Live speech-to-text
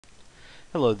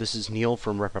Hello, this is Neil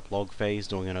from RepRap Log Phase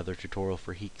doing another tutorial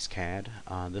for HeeksCAD.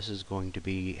 This is going to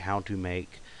be how to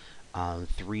make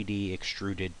 3D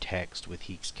extruded text with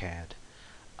HeeksCAD.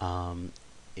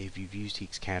 If you've used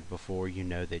HeeksCAD before, you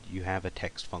know that you have a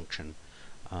text function.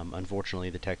 Unfortunately,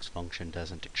 the text function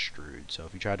doesn't extrude, so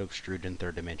if you try to extrude in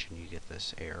third dimension, you get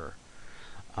this error.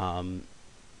 The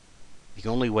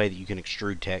only way that you can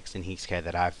extrude text in HeeksCAD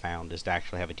that I've found is to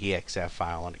actually have a DXF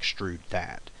file and extrude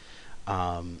that.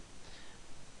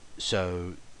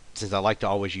 So since I like to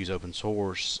always use open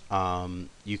source,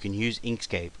 you can use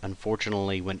InkScape.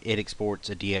 Unfortunately, when it exports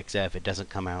a DXF, it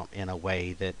doesn't come out in a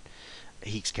way that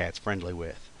HeeksCAD's friendly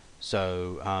with.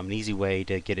 So an easy way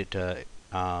to get it to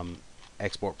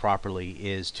export properly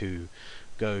is to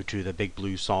go to the Big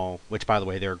Blue Saw, which, by the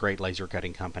way, they're a great laser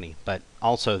cutting company, but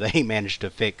also they managed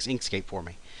to fix InkScape for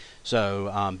me.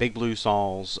 So Big Blue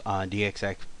Saw's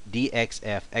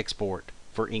DXF export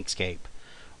for InkScape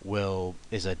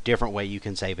is a different way you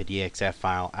can save a DXF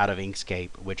file out of InkScape,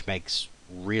 which makes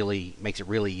it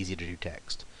really easy to do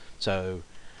text. So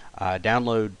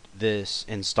download this,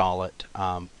 install it,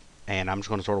 and I'm just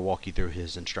going to sort of walk you through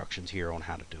his instructions here on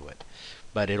how to do it.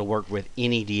 But it'll work with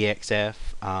any DXF,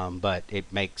 but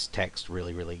it makes text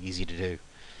really easy to do.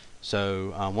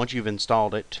 So once you've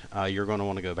installed it, you're going to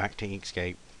want to go back to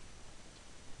InkScape.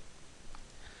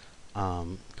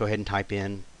 Go ahead and type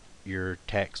in your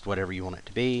text, whatever you want it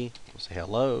to be. We'll say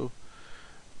hello,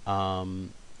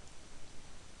 and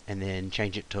then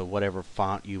change it to whatever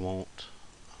font you want.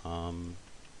 Find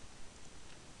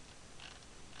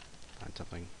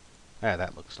something. Yeah,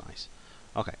 that looks nice.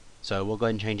 Okay, so we'll go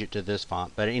ahead and change it to this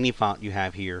font, but any font you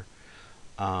have here.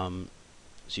 So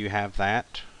you have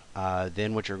that.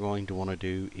 Then what you're going to want to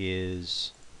do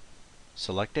is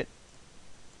select it.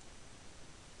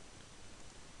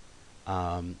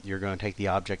 You're going to take the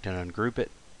object and ungroup it.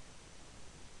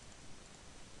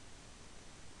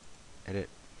 Edit,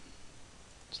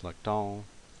 select all,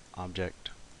 object,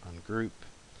 ungroup,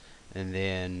 and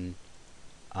then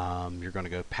you're going to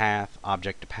go path,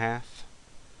 object to path.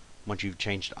 Once you've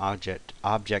changed object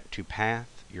to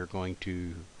path, you're going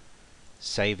to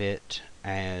save it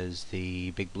as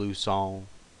the Big Blue Saw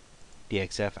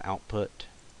DXF output.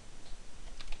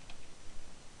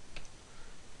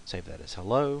 Save that as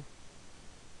hello.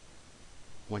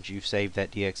 Once you've saved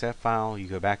that DXF file, you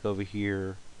go back over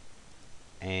here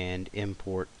and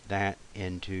import that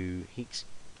into HeeksCAD.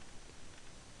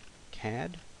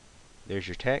 There's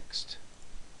your text.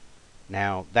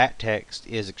 Now that text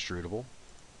is extrudable,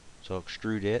 so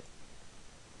extrude it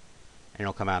and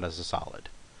it'll come out as a solid.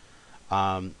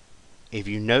 If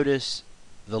you notice,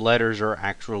 the letters are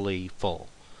actually full.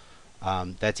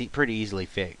 That's pretty easily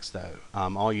fixed though.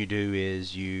 All you do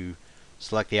is you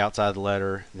select the outside of the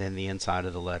letter, then the inside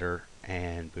of the letter,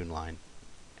 and boon line.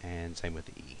 And same with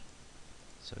the E.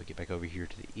 So get back over here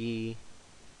to the E.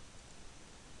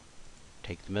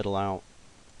 Take the middle out.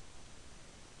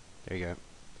 There you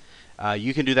go.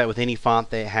 You can do that with any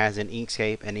font that has an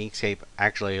Inkscape, and Inkscape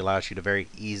actually allows you to very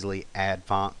easily add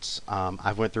fonts.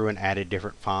 I've went through and added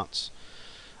different fonts.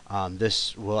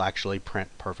 This will actually print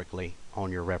perfectly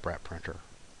on your RepRap printer.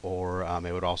 Or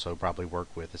it would also probably work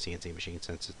with a CNC machine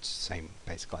since it's the same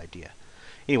basic idea.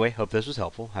 Anyway, hope this was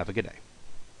helpful. Have a good day.